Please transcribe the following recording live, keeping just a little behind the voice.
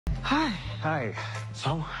Hi.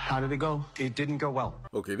 So, how did it go? It didn't go well.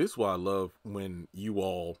 Okay, this is why I love when you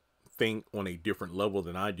all think on a different level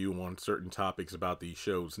than I do on certain topics about these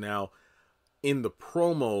shows. Now, in the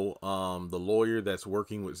promo, the lawyer that's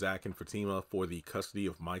working with Zach and Fatima for the custody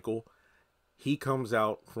of Michael, he comes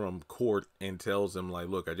out from court and tells them, like,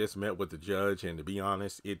 look, I just met with the judge, and to be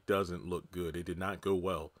honest, it doesn't look good. It did not go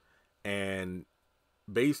well. And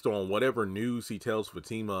based on whatever news he tells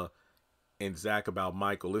Fatima and Zach about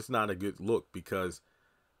Michael, it's not a good look because,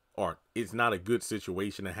 or it's not a good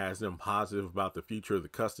situation that has them positive about the future of the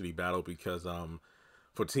custody battle because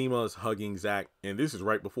Fatima is hugging Zach, and this is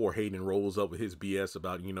right before Hayden rolls up with his BS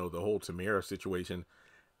about, the whole Tamara situation.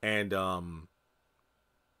 And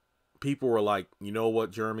people were like, you know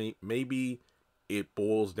what, Jeremy, maybe it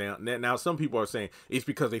boils down. Now, some people are saying it's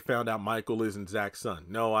because they found out Michael isn't Zach's son.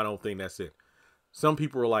 No, I don't think that's it. Some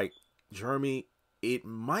people are like, Jeremy, it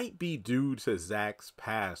might be due to Zach's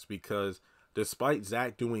past because despite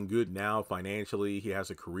Zach doing good now financially, he has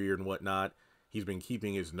a career and whatnot, he's been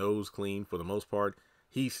keeping his nose clean for the most part,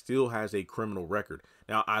 he still has a criminal record.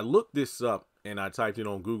 Now, I looked this up and I typed it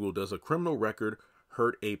on Google. Does a criminal record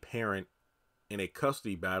hurt a parent in a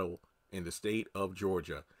custody battle in the state of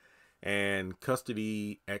Georgia? And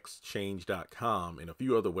CustodyExchange.com and a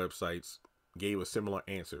few other websites gave a similar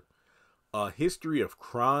answer. A history of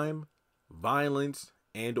crime, violence,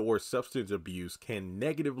 and or substance abuse can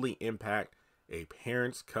negatively impact a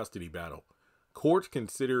parent's custody battle. Courts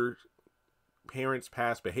consider parents'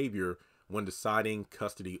 past behavior when deciding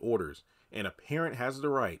custody orders, and a parent has the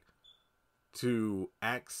right to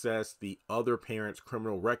access the other parent's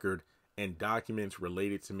criminal record and documents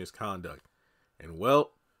related to misconduct. And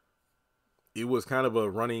well, it was kind of a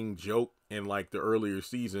running joke in like the earlier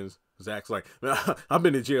seasons. Zach's like, I've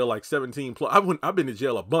been to jail like 17 plus. I've been to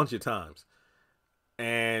jail a bunch of times.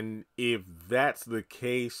 And if that's the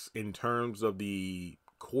case in terms of the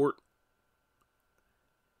court,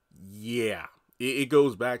 yeah, it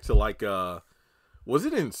goes back to like, was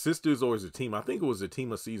it in Sistas or Zatima? I think it was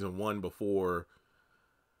Zatima season 1 before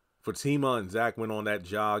Fatima and Zach went on that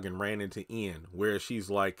jog and ran into Ian, where she's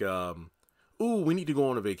like, ooh, we need to go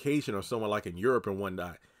on a vacation or somewhere like in Europe and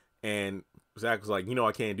whatnot. And Zach was like,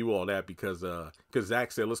 I can't do all that because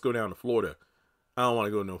Zach said, let's go down to Florida. I don't want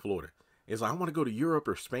to go to no Florida. It's like, I want to go to Europe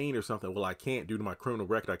or Spain or something. Well, I can't due to my criminal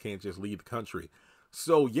record. I can't just leave the country.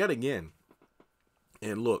 So yet again,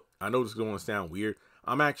 and look, I know this is going to sound weird.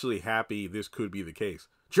 I'm actually happy this could be the case.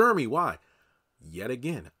 Jeremy, why? Yet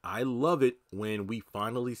again, I love it when we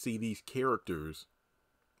finally see these characters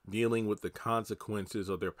dealing with the consequences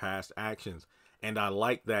of their past actions. And I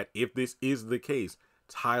like that if this is the case,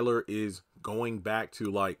 Tyler is going back to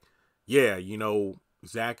like, yeah,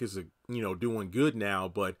 Zach is, doing good now,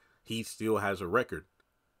 but he still has a record.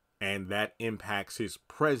 And that impacts his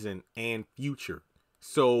present and future.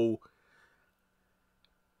 So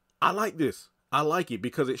I like this. I like it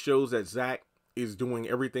because it shows that Zach is doing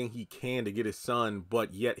everything he can to get his son,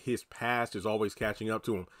 but yet his past is always catching up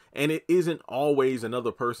to him. And it isn't always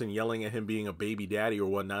another person yelling at him being a baby daddy or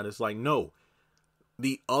whatnot. It's like, no,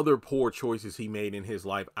 the other poor choices he made in his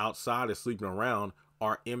life outside of sleeping around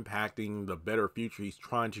are impacting the better future he's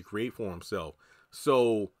trying to create for himself.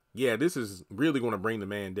 So yeah, this is really going to bring the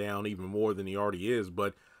man down even more than he already is.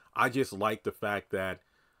 But I just like the fact that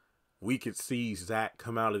we could see Zach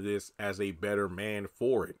come out of this as a better man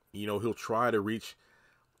for it. He'll try to reach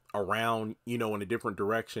around, in a different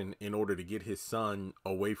direction in order to get his son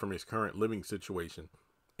away from his current living situation.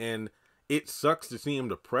 And it sucks to see him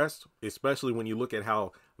depressed, especially when you look at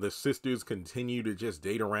how the sisters continue to just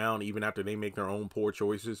date around even after they make their own poor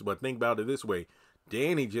choices. But think about it this way.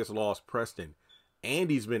 Danny just lost Preston.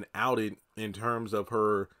 Andy's been outed in terms of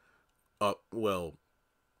her, well,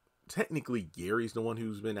 technically Gary's the one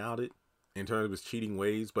who's been outed in terms of his cheating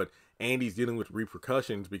ways, but Andy's dealing with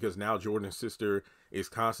repercussions because now Jordan's sister is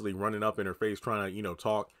constantly running up in her face trying to,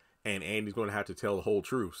 talk, and Andy's going to have to tell the whole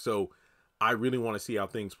truth. So I really want to see how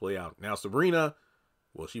things play out. Now, Sabrina,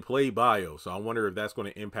 well, she played bio, so I wonder if that's going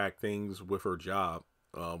to impact things with her job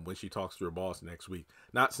when she talks to her boss next week.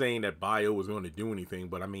 Not saying that bio was going to do anything,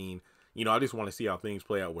 but I mean, I just want to see how things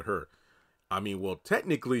play out with her. I mean, well,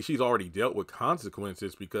 technically, she's already dealt with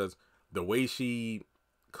consequences because the way she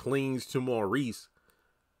clings to Maurice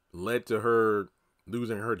led to her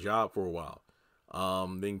losing her job for a while.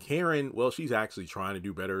 Then Karen, well, she's actually trying to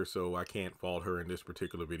do better, so I can't fault her in this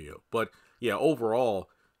particular video. But yeah, overall,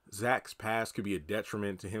 Zach's past could be a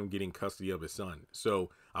detriment to him getting custody of his son. So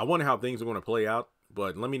I wonder how things are going to play out,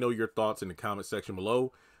 but let me know your thoughts in the comment section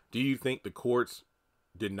below. Do you think the courts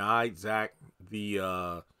denied Zach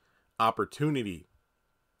the opportunity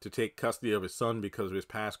to take custody of his son because of his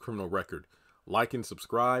past criminal record. Like and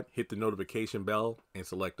subscribe, hit the notification bell, and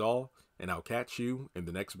select all, and I'll catch you in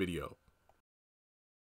the next video.